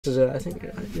is it? I think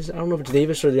I don't know if it's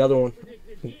Davis or the other one.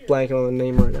 I'm blanking on the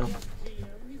name right now.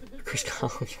 Chris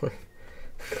Collinsworth.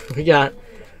 we got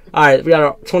our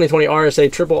 2020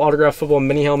 RSA triple autograph football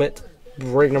mini helmet.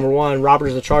 Break number 1. Robert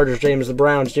is the Chargers, James the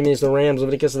Browns, Jimmy is the Rams,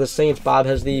 Leviticus is the Saints, Bob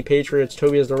has the Patriots,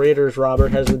 Toby has the Raiders,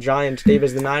 Robert has the Giants, Dave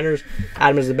has the Niners,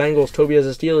 Adam has the Bengals, Toby has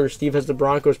the Steelers, Steve has the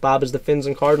Broncos, Bob has the Finns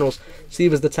and Cardinals,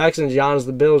 Steve has the Texans, Jan has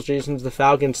the Bills, Jason has the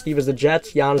Falcons, Steve has the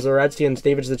Jets, Jan has the Redskins,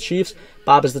 David has the Chiefs,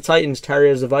 Bob has the Titans, Terry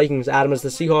has the Vikings, Adam has the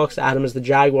Seahawks, Adam has the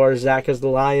Jaguars, Zach has the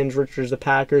Lions, Richard has the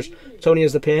Packers, Tony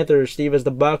has the Panthers, Steve has the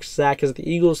Bucks, Zach has the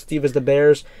Eagles, Steve has the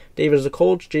Bears, David has the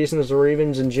Colts, Jason has the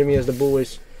Ravens, and Jimmy has the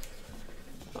Boys.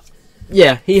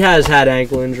 Yeah, he has had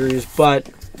ankle injuries, but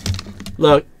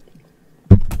look,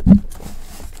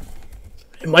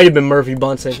 it might have been Murphy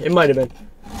Bunting. It might have been.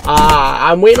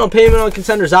 I'm waiting on payment on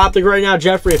Contenders Optic right now,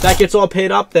 Jeffrey. If that gets all paid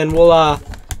up, then we'll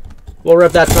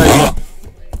rip that tonight up.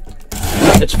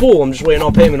 It's full. I'm just waiting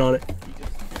on payment on it.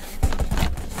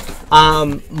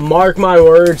 Mark my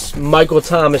words, Michael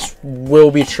Thomas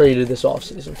will be traded this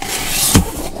offseason.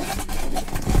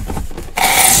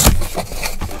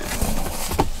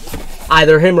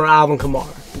 Either him or Alvin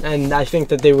Kamara. And I think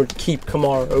that they would keep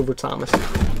Kamara over Thomas.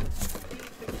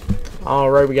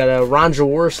 Alright, we got a Ron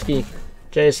Jaworski.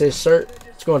 JSA cert.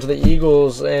 It's going to the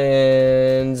Eagles.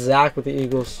 And Zach with the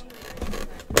Eagles.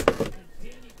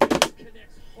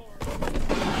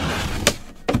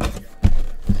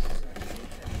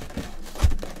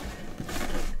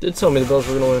 Did tell me the Bills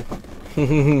were going to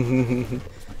win.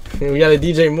 We got a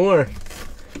DJ Moore.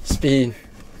 Speed.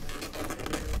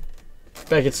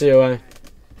 Back at COI.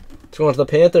 It's going to the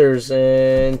Panthers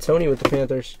and Tony with the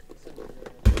Panthers.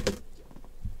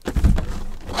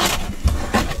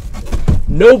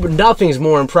 Nothing's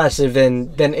more impressive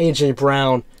than AJ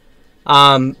Brown.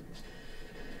 I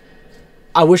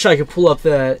wish I could pull up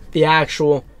the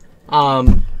actual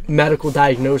medical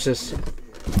diagnosis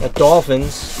at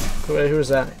Dolphins. Who is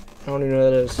that? I don't even know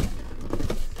who that is.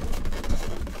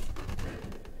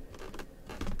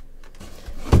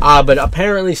 But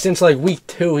apparently since like week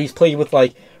 2, he's played with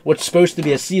like what's supposed to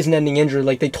be a season-ending injury.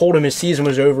 Like they told him his season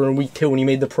was over in week 2 when he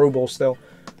made the Pro Bowl still.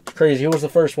 It's crazy. Who was the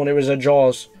first one? It was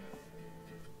Jaws.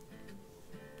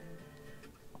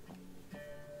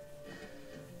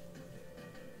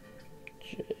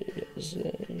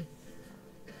 JSA.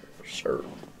 Sir.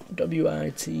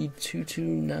 WIT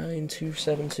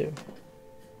 229272.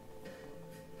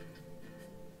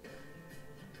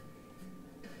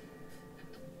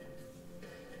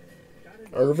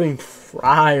 Irving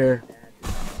Fryer.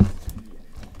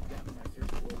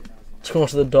 It's going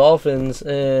to the Dolphins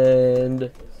and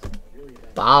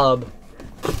Bob.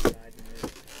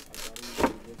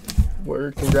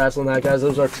 Word. Congrats on that, guys.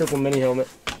 Those are triple mini helmet.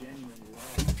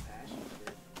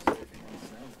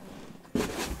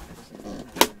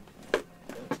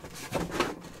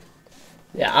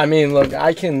 Yeah, I mean, look,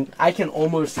 I can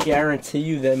almost guarantee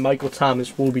you that Michael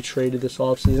Thomas will be traded this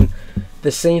offseason.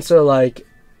 The Saints are like